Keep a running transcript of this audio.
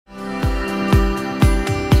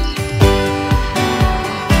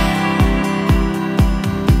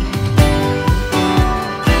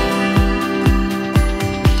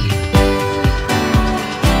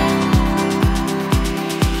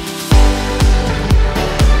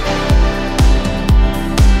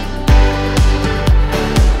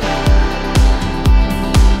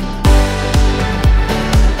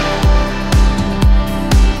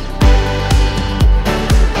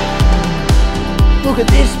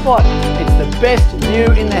spot. It's the best view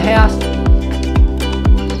in the house.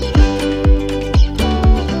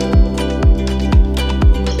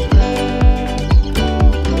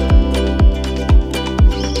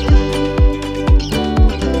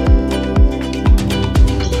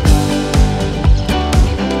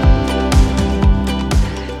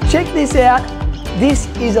 Check this out. This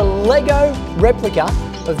is a Lego replica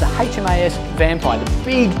of the HMAS Vampire, the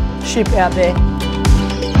big ship out there.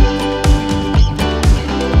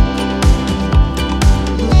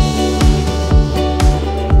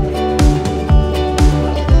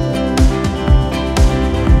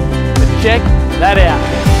 But check that out.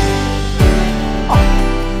 Oh.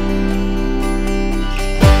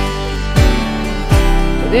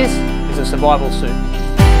 So this is a survival suit.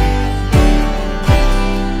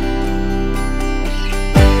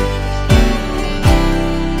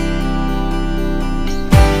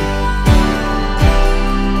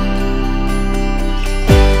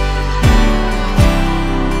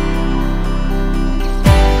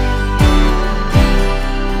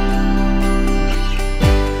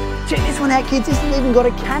 Out, kids, this has even got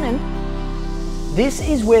a cannon. This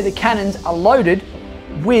is where the cannons are loaded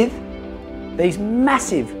with these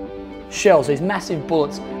massive shells, these massive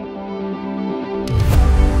bullets.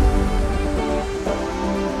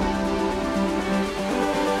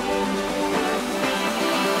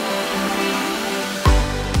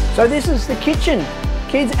 So this is the kitchen,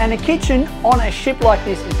 kids, and a kitchen on a ship like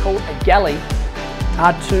this is called a galley.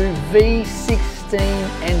 Are two V16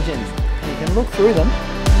 engines. You can look through them.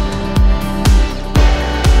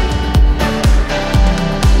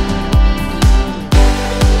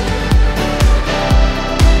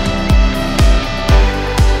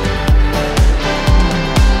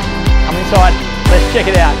 Let's check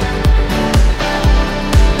it out.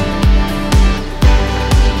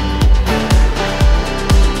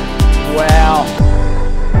 Wow.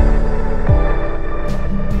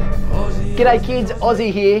 G'day kids,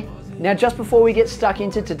 Ozzie here. Now just before we get stuck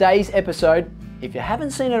into today's episode, if you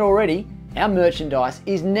haven't seen it already, our merchandise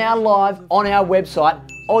is now live on our website,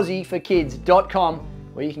 aussieforkids.com,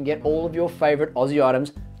 where you can get all of your favourite Aussie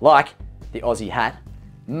items, like the Aussie hat,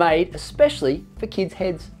 made especially for kids'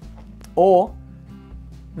 heads, or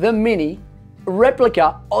the mini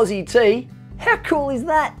replica Aussie tee. How cool is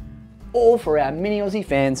that? All for our mini Aussie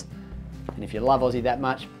fans. And if you love Aussie that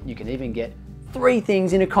much, you can even get 3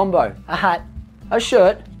 things in a combo: a hat, a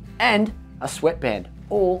shirt, and a sweatband,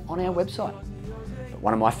 all on our website. But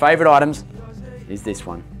one of my favourite items is this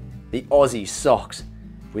one, the Aussie socks,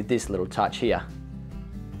 with this little touch here.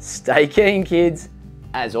 Stay keen, kids,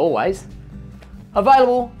 as always.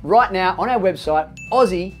 Available right now on our website,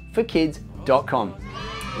 aussieforkids.com.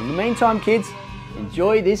 In the meantime, kids,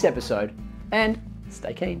 enjoy this episode and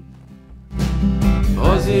stay keen.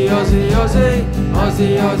 Ozzie, Ozzie, Ozzie,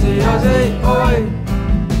 Ozzie, Ozzie, Ozzie, oi!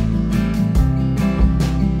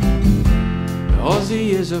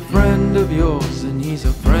 Ozzie is a friend of yours and he's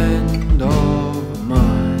a friend of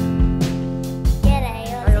mine.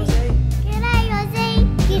 G'day Ozzie. G'day Ozzie.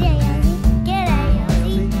 G'day Ozzie. G'day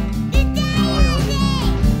Ozzie. G'day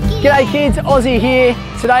Ozzie. G'day kids, Ozzie here.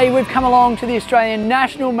 Today we've come along to the Australian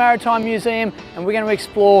National Maritime Museum and we're going to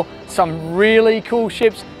explore some really cool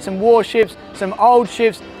ships, some warships, some old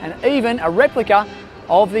ships, and even a replica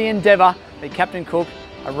of the Endeavour that Captain Cook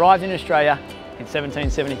arrived in Australia in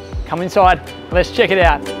 1770. Come inside, let's check it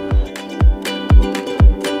out.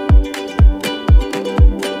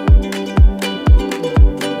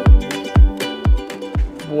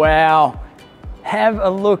 Wow, have a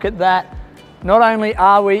look at that. Not only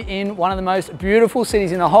are we in one of the most beautiful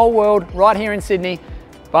cities in the whole world, right here in Sydney,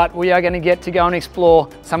 but we are going to get to go and explore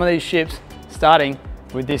some of these ships, starting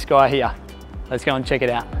with this guy here. Let's go and check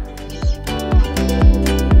it out.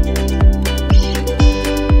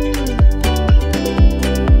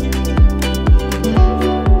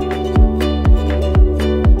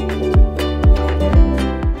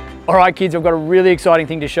 All right, kids, I've got a really exciting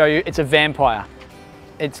thing to show you. It's a Vampire.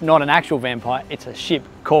 It's not an actual vampire, it's a ship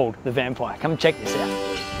called the Vampire. Come and check this out.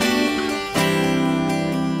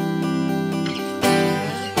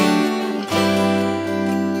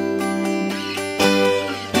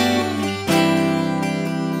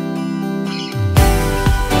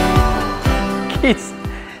 Kids,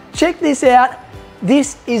 check this out.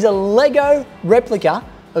 This is a Lego replica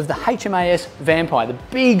of the HMAS Vampire, the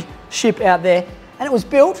big ship out there, and it was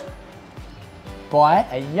built by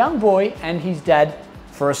a young boy and his dad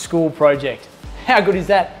for a school project. How good is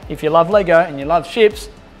that? If you love Lego and you love ships,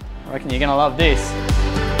 I reckon you're gonna love this.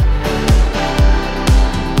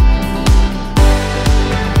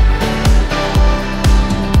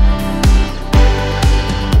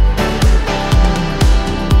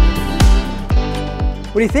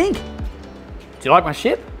 What do you think? Do you like my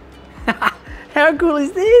ship? How cool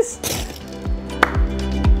is this?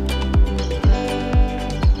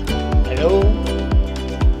 Hello.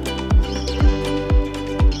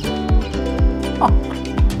 Oh,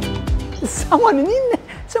 there's someone in there.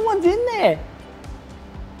 Someone's in there.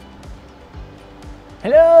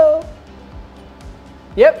 Hello.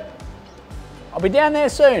 Yep. I'll be down there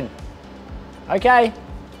soon. Okay.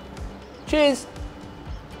 Cheers.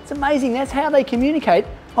 It's amazing. That's how they communicate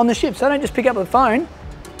on the ships. They don't just pick up the phone.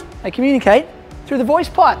 They communicate through the voice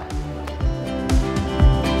pipe.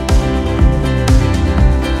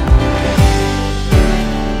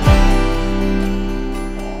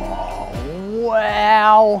 Oh,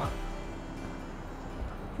 wow.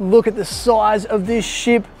 Look at the size of this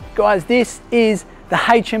ship. Guys, this is the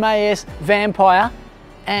HMAS Vampire,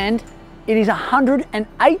 and it is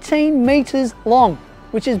 118 meters long,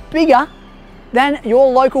 which is bigger than your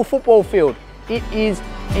local football field. It is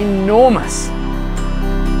enormous.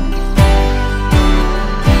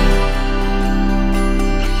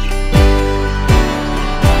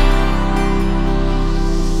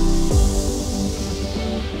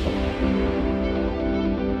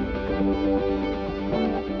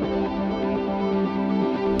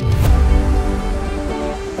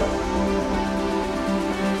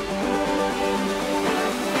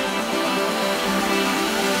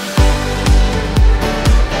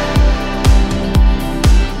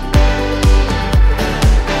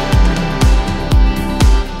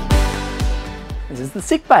 The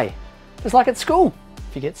sick bay, just like at school.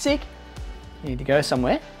 If you get sick, you need to go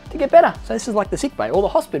somewhere to get better. So this is like the sick bay or the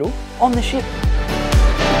hospital on the ship.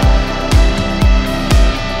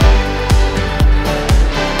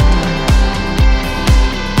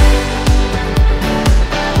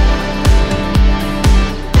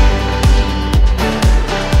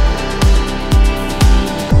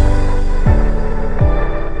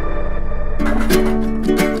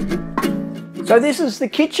 So this is the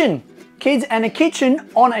kitchen. Kids, and a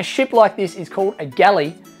kitchen on a ship like this is called a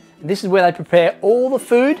galley. This is where they prepare all the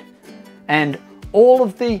food, and all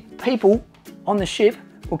of the people on the ship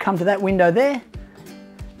will come to that window there.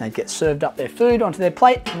 They'd get served up their food onto their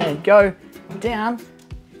plate, and they'd go down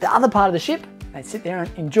the other part of the ship. They'd sit there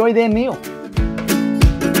and enjoy their meal.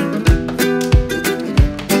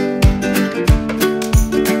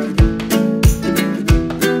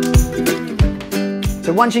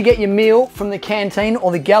 So once you get your meal from the canteen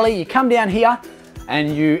or the galley, you come down here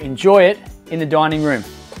and you enjoy it in the dining room.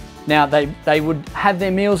 Now they would have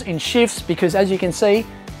their meals in shifts, because as you can see,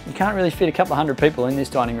 you can't really fit a couple of hundred people in this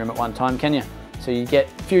dining room at one time, can you? So you get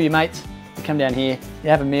a few of your mates, you come down here, you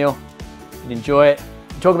have a meal, you enjoy it,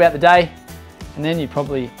 you talk about the day, and then you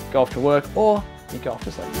probably go off to work or you go off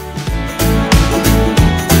to sleep.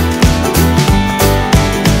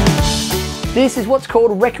 This is what's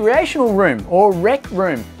called a recreational room or rec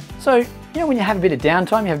room. So, you know, when you have a bit of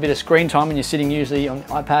downtime, you have a bit of screen time when you're sitting usually on the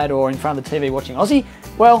iPad or in front of the TV watching Ozzie,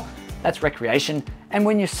 well, that's recreation. And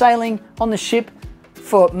when you're sailing on the ship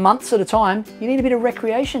for months at a time, you need a bit of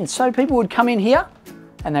recreation. So people would come in here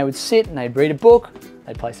and they would sit and they'd read a book,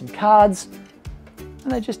 they'd play some cards,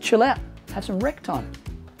 and they'd just chill out, have some rec time.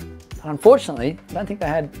 But unfortunately, I don't think they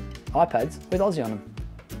had iPads with Ozzie on them.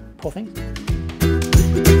 Poor things.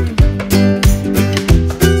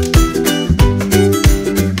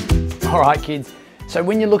 All right, kids, so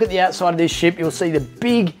when you look at the outside of this ship, you'll see the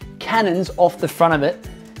big cannons off the front of it.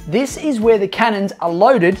 This is where the cannons are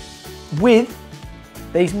loaded with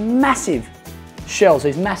these massive shells,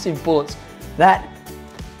 these massive bullets. That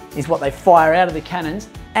is what they fire out of the cannons.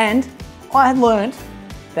 And I had learned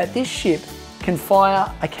that this ship can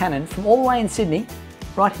fire a cannon from all the way in Sydney,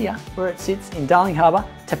 right here, where it sits in Darling Harbour,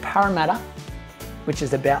 to Parramatta, which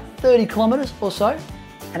is about 30 kilometres or so,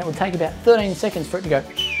 and it would take about 13 seconds for it to go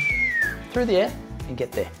through the air and get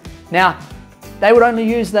there. Now, they would only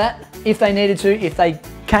use that if they needed to, if they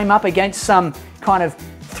came up against some kind of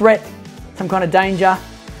threat, some kind of danger,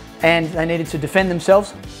 and they needed to defend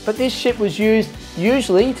themselves. But this ship was used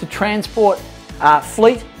usually to transport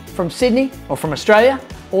fleet from Sydney or from Australia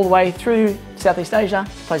all the way through Southeast Asia,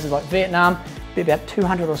 places like Vietnam. There'd be about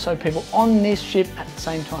 200 or so people on this ship at the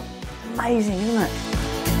same time. Amazing, isn't it?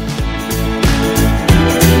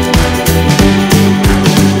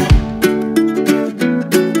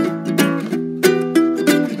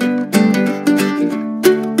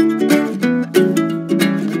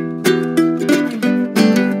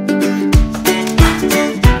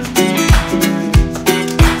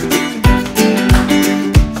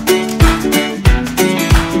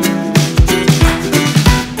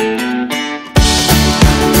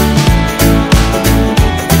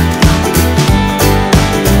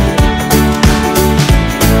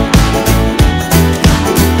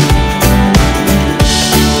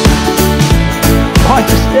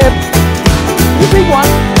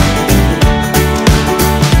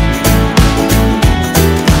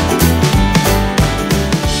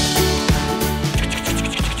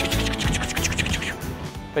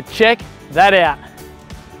 But check that out.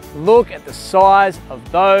 Look at the size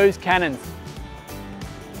of those cannons.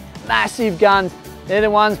 Massive guns. They're the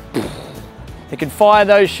ones that can fire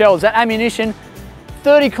those shells. That ammunition,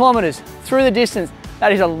 30 kilometers through the distance.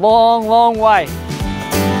 That is a long, long way.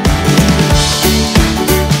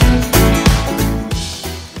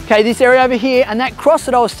 Okay, this area over here and that cross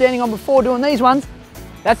that I was standing on before doing these ones,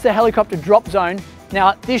 that's the helicopter drop zone.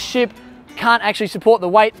 Now, this ship can't actually support the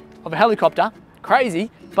weight of a helicopter, crazy,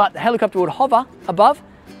 but the helicopter would hover above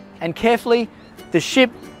and carefully the ship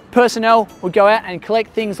personnel would go out and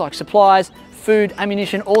collect things like supplies, food,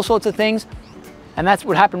 ammunition, all sorts of things. And that's what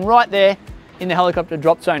would happen right there in the helicopter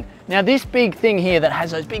drop zone. Now, this big thing here that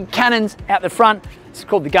has those big cannons out the front, it's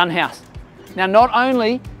called the gun house. Now, not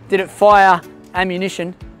only did it fire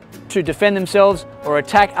ammunition to defend themselves or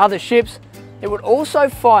attack other ships, it would also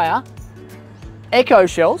fire echo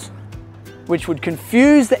shells, which would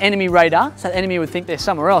confuse the enemy radar, so the enemy would think they're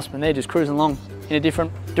somewhere else when they're just cruising along in a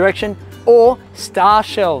different direction, or star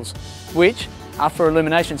shells, which are for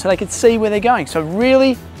illumination, so they could see where they're going. So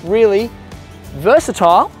really, really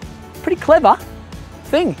versatile, pretty clever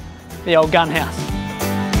thing, the old gun house.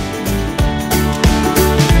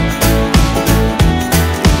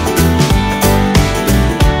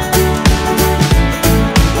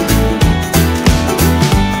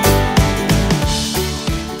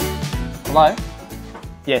 Hello?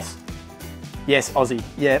 Yes. Yes, Ozzie.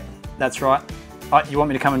 Yeah, that's right. Oh, you want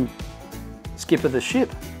me to come and skipper the ship?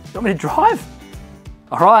 You want me to drive?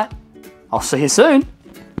 All right. I'll see you soon.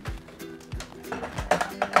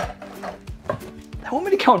 They want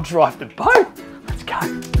me to go and drive the boat. Let's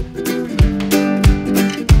go.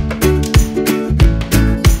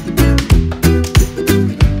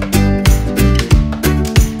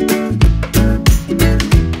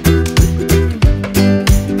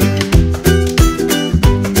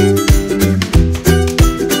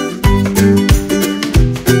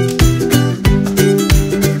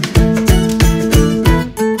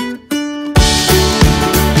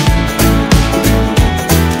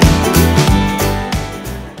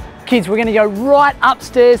 Kids, we're gonna go right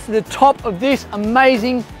upstairs to the top of this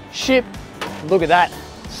amazing ship. Look at that,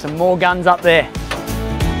 some more guns up there.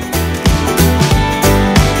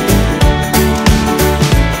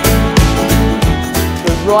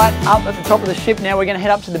 We're right up at the top of the ship now. We're gonna head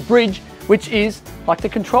up to the bridge, which is like the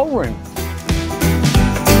control room.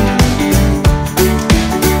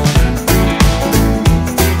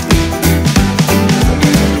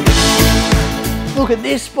 Look at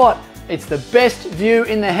this spot. It's the best view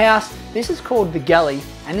in the house. This is called the galley,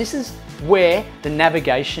 and this is where the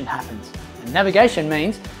navigation happens. And navigation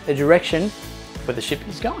means the direction where the ship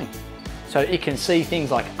is going. So it can see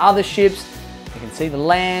things like other ships, it can see the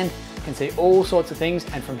land, it can see all sorts of things,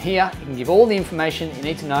 and from here it can give all the information you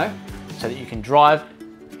need to know so that you can drive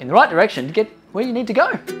in the right direction to get where you need to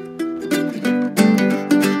go.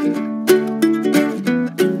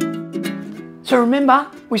 So remember,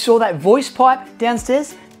 we saw that voice pipe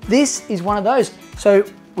downstairs? This is one of those. So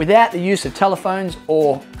without the use of telephones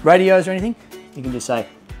or radios or anything, you can just say,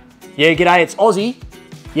 yeah, g'day, it's Ozzie.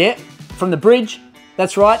 Yeah, from the bridge,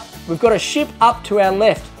 that's right. We've got a ship up to our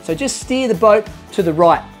left. So just steer the boat to the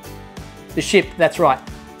right. The ship, that's right.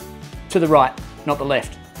 To the right, not the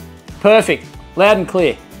left. Perfect, loud and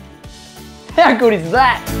clear. How good is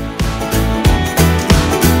that?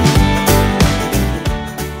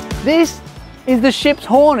 This is the ship's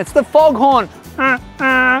horn, it's the fog horn.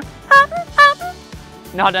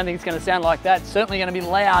 No, I don't think it's going to sound like that. It's certainly going to be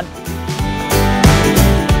loud.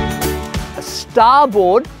 A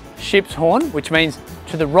starboard ship's horn, which means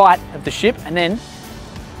to the right of the ship, and then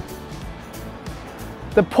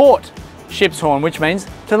the port ship's horn, which means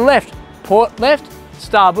to the left. Port left,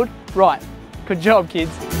 starboard right. Good job,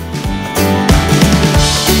 kids.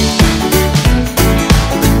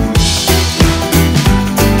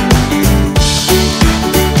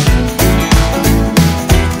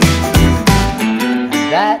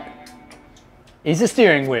 That is the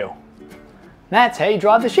steering wheel. That's how you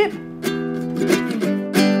drive the ship.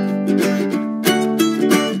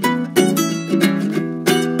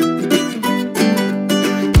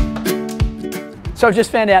 So I've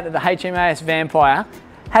just found out that the HMAS Vampire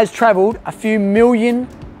has travelled a few million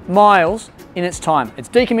miles in its time. It's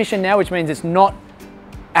decommissioned now, which means it's not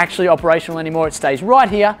actually operational anymore. It stays right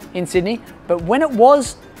here in Sydney. But when it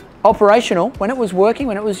was operational, when it was working,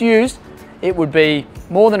 when it was used, it would be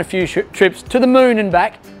more than a few trips to the moon and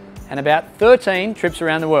back, and about 13 trips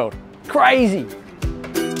around the world. Crazy!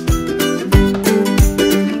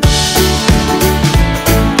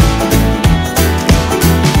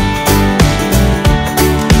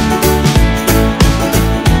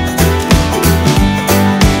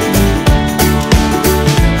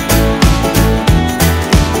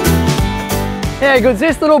 How good's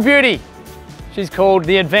this little beauty? She's called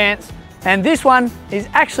the Advance, and this one is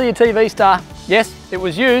actually a TV star. Yes, it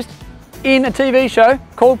was used in a TV show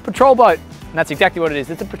called Patrol Boat, and that's exactly what it is.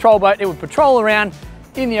 It's a patrol boat. It would patrol around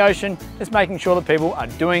in the ocean, just making sure that people are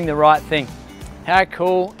doing the right thing. How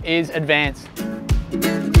cool is Advance?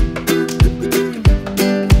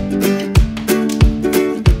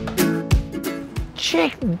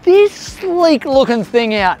 Check this sleek looking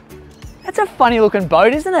thing out. That's a funny looking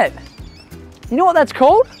boat, isn't it? You know what that's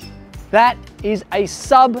called? That is a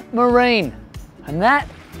submarine. And that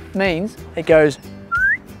means it goes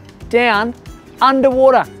down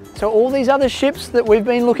underwater. So all these other ships that we've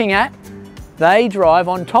been looking at, they drive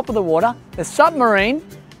on top of the water. The submarine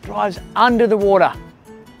drives under the water,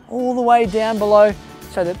 all the way down below,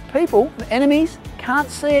 so that people, the enemies, can't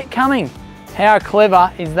see it coming. How clever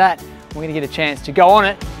is that? We're gonna get a chance to go on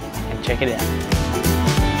it and check it out.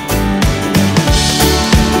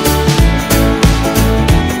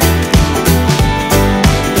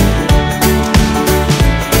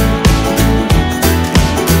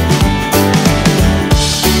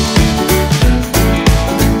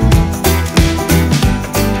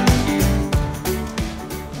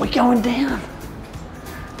 We're going down.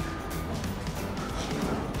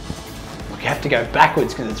 We have to go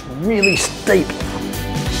backwards because it's really steep.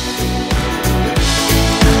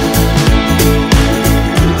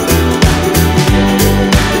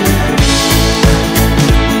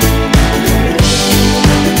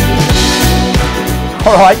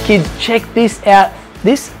 All right, kids, check this out.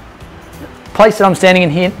 This place that I'm standing in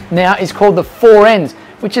here now is called the Four Ends,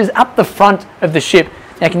 which is up the front of the ship.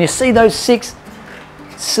 Now, can you see those 6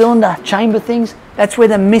 cylinder chamber things? That's where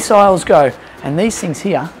the missiles go. And these things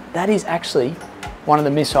here, that is actually one of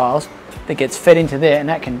the missiles that gets fed into there, and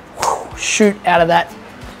that can shoot out of that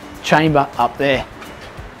chamber up there.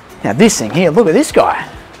 Now this thing here, look at this guy.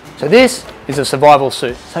 So this is a survival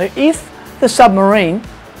suit. So if the submarine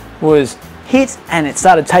was hit and it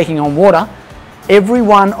started taking on water,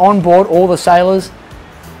 everyone on board, all the sailors,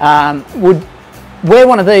 would wear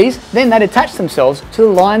one of these, then they'd attach themselves to the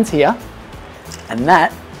lines here, and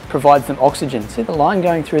that provides them oxygen. See the line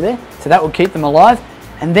going through there? So that will keep them alive,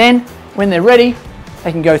 and then when they're ready,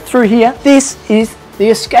 they can go through here. This is the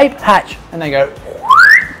escape hatch, and they go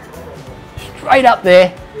straight up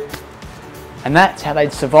there, and that's how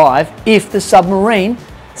they'd survive if the submarine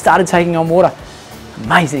started taking on water.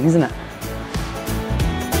 Amazing, isn't it?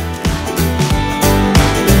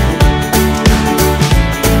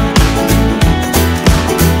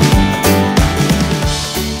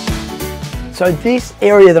 So this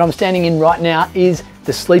area that I'm standing in right now is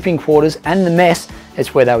the sleeping quarters and the mess.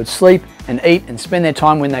 It's where they would sleep and eat and spend their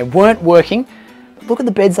time when they weren't working. But look at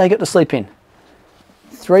the beds they got to sleep in.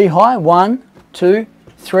 3 high, 1, 2,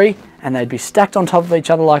 3, and they'd be stacked on top of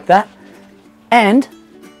each other like that. And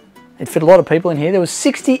it fit a lot of people in here. There was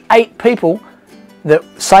 68 people that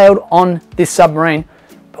sailed on this submarine.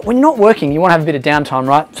 But when you're not working, you want to have a bit of downtime,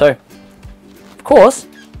 right? So, of course,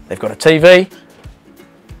 they've got a TV,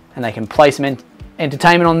 and they can play some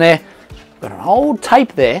entertainment on there. Got an old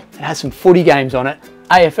tape there that has some footy games on it.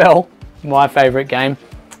 AFL, my favourite game.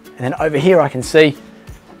 And then over here I can see,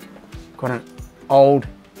 got an old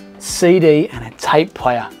CD and a tape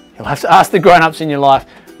player. You'll have to ask the grown-ups in your life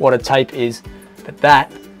what a tape is, but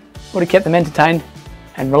that would have kept them entertained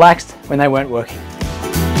and relaxed when they weren't working.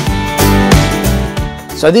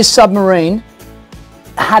 So this submarine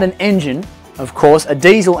had an engine, of course, a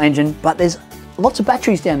diesel engine, but there's lots of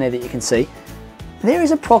batteries down there that you can see. There is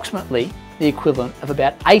approximately the equivalent of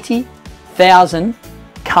about 80,000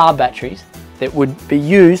 car batteries that would be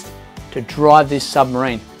used to drive this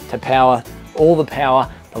submarine, to power all the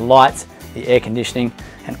power, the lights, the air conditioning,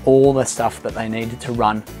 and all the stuff that they needed to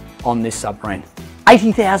run on this submarine.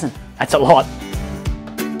 80,000, that's a lot.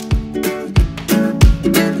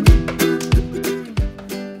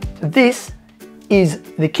 This is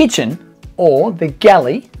the kitchen or the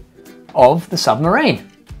galley of the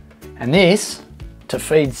submarine. And this, to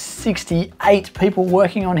feed 68 people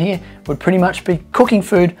working on here, would pretty much be cooking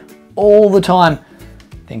food all the time.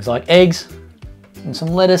 Things like eggs and some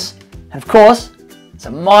lettuce, and of course,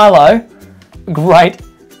 some Milo, a great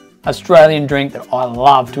Australian drink that I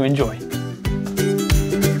love to enjoy.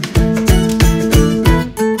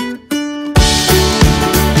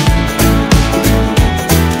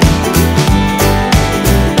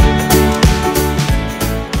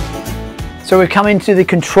 So we've come into the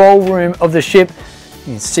control room of the ship.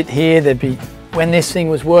 You can sit here, there'd be, when this thing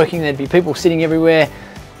was working, there'd be people sitting everywhere,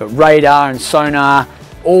 but radar and sonar,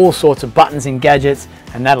 all sorts of buttons and gadgets,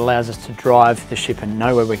 and that allows us to drive the ship and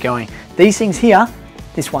know where we're going. These things here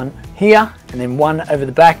this one here, and then one over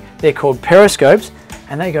the back. They're called periscopes,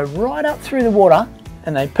 and they go right up through the water,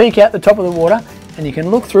 and they peek out the top of the water, and you can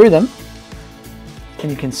look through them,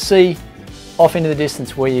 and you can see off into the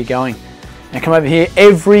distance where you're going. Now come over here.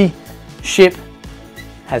 Every ship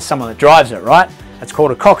has someone that drives it, right? That's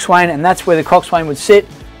called a coxswain, and that's where the coxswain would sit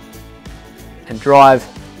and drive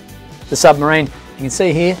the submarine. You can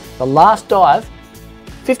see here the last dive,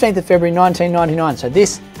 15th of February 1999. So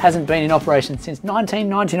this hasn't been in operation since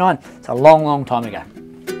 1999. It's a long, long time ago.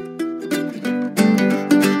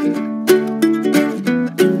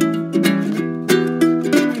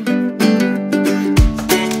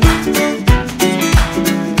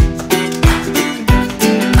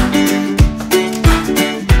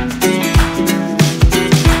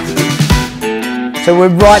 So we're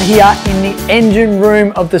right here in the engine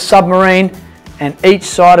room of the submarine, and each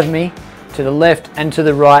side of me, to the left and to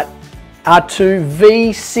the right, are two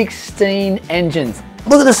V16 engines.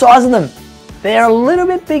 Look at the size of them. They're a little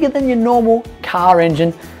bit bigger than your normal car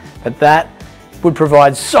engine, but that would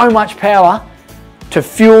provide so much power to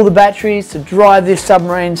fuel the batteries, to drive this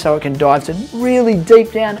submarine so it can dive to really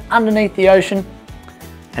deep down underneath the ocean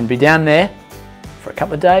and be down there for a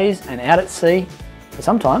couple of days and out at sea for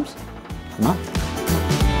sometimes a month.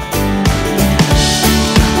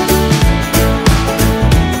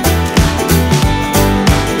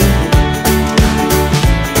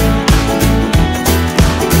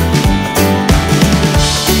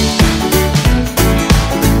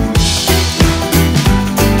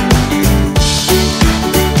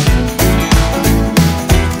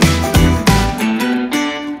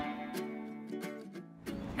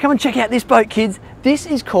 Come and check out this boat, kids. This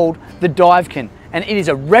is called the Duyfken, and it is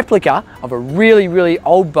a replica of a really, really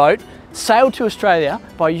old boat sailed to Australia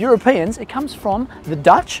by Europeans. It comes from the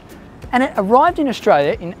Dutch, and it arrived in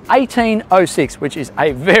Australia in 1806, which is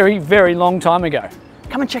a very, very long time ago.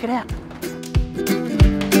 Come and check it out.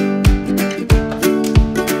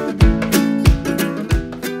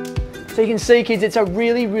 So you can see, kids, it's a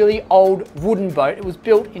really, really old wooden boat. It was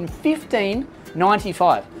built in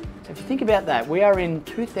 1595. So if you think about that, we are in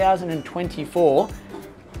 2024.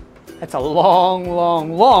 That's a long,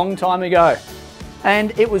 long, long time ago.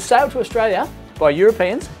 And it was sailed to Australia by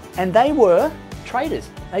Europeans, and they were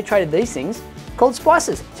traders. They traded these things called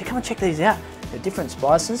spices. So come and check these out. They're different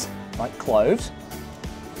spices, like cloves.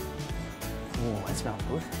 Oh, that smells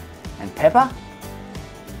good. And pepper.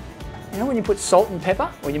 You know when you put salt and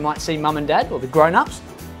pepper, or you might see mum and dad, or the grown-ups,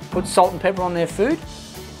 put salt and pepper on their food?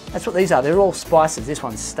 That's what these are. They're all spices. This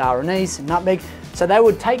one's star anise, nutmeg. So they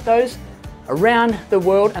would take those around the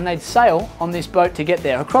world, and they'd sail on this boat to get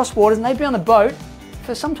there across waters, and they'd be on the boat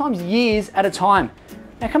for sometimes years at a time.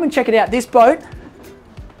 Now come and check it out. This boat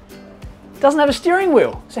doesn't have a steering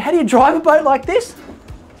wheel. So how do you drive a boat like this?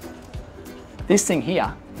 This thing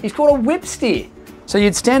here is called a whip steer. So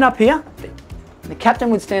you'd stand up here, the captain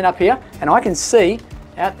would stand up here, and I can see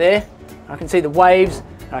out there, I can see the waves,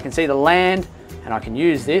 and I can see the land, and I can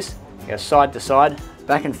use this, go side to side,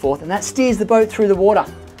 back and forth, and that steers the boat through the water.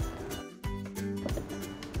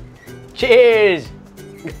 Cheers!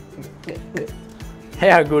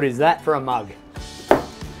 How good is that for a mug?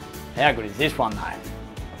 How good is this one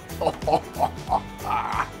though?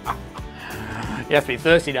 You have to be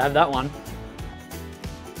thirsty to have that one.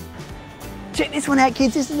 Check this one out,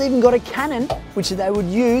 kids. This has even got a cannon which they would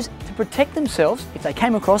use to protect themselves if they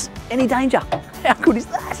came across any danger. How good is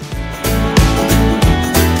that?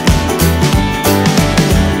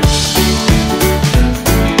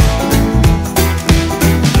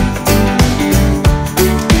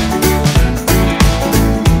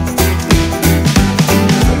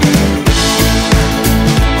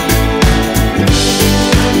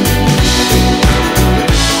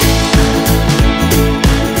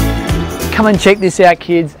 Come and check this out,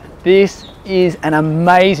 kids. This is an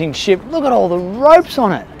amazing ship. Look at all the ropes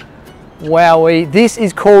on it. Wowee. This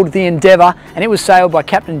is called the Endeavour, and it was sailed by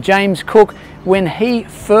Captain James Cook when he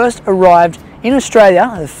first arrived in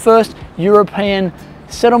Australia, the first European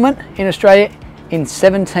settlement in Australia in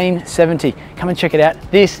 1770. Come and check it out.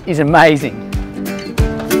 This is amazing.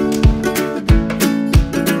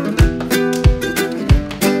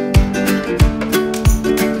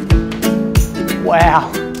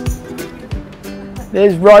 Wow.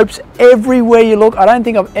 There's ropes everywhere you look. I don't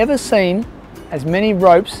think I've ever seen as many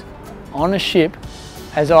ropes on a ship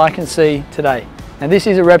as I can see today. Now this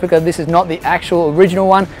is a replica. This is not the actual original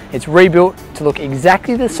one. It's rebuilt to look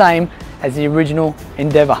exactly the same as the original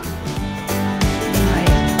Endeavour.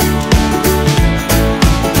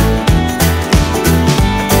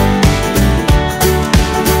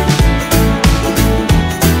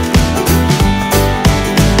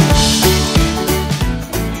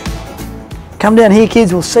 Come down here,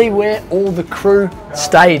 kids, we'll see where all the crew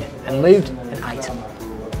stayed and lived and ate.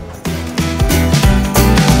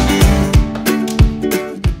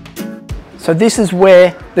 So this is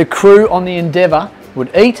where the crew on the Endeavour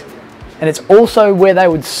would eat, and it's also where they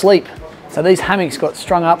would sleep. So these hammocks got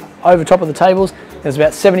strung up over top of the tables. There's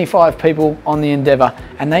about 75 people on the Endeavour,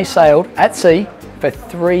 and they sailed at sea for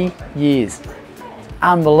 3 years.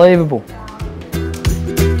 Unbelievable.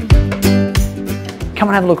 Come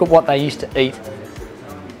and have a look at what they used to eat.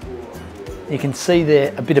 You can see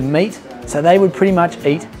there a bit of meat. So they would pretty much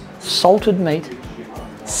eat salted meat,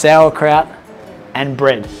 sauerkraut and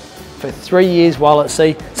bread for 3 years while at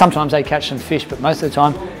sea. Sometimes they catch some fish, but most of the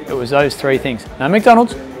time it was those 3 things. No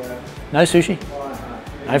McDonald's, no sushi,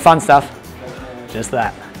 no fun stuff, just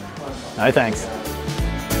that. No thanks.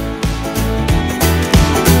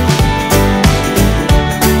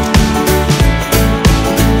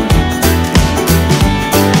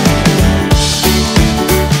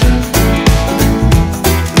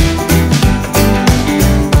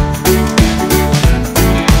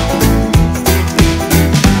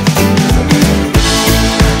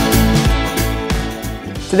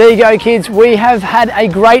 So there you go, kids. We have had a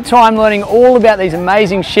great time learning all about these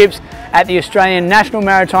amazing ships at the Australian National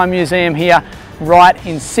Maritime Museum here right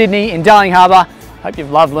in Sydney, in Darling Harbour. Hope you've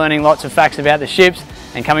loved learning lots of facts about the ships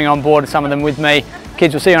and coming on board some of them with me.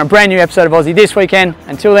 Kids, we'll see you on a brand new episode of Ozzie this weekend.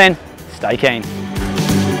 Until then, stay keen.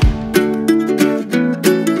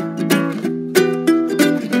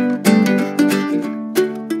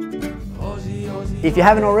 If you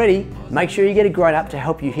haven't already, make sure you get a grown-up to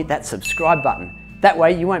help you hit that subscribe button. That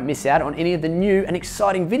way you won't miss out on any of the new and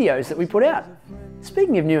exciting videos that we put out.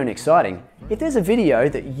 Speaking of new and exciting, if there's a video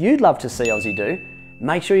that you'd love to see Ozzie do,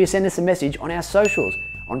 make sure you send us a message on our socials,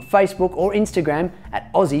 on Facebook or Instagram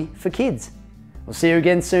at Ozzie for Kids. We'll see you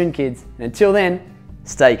again soon, kids. And until then,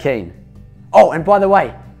 stay keen. Oh, and by the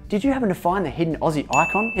way, did you happen to find the hidden Ozzie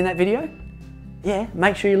icon in that video? Yeah,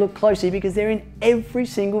 make sure you look closely because they're in every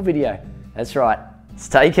single video. That's right.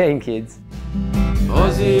 Stay keen, kids.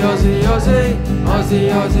 Ozzie, Ozzie, Ozzie,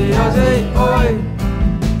 Ozzie, Ozzie, Ozzie, oi!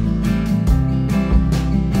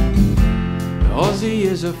 Ozzie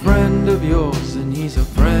is a friend of yours and he's a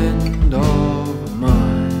friend of mine.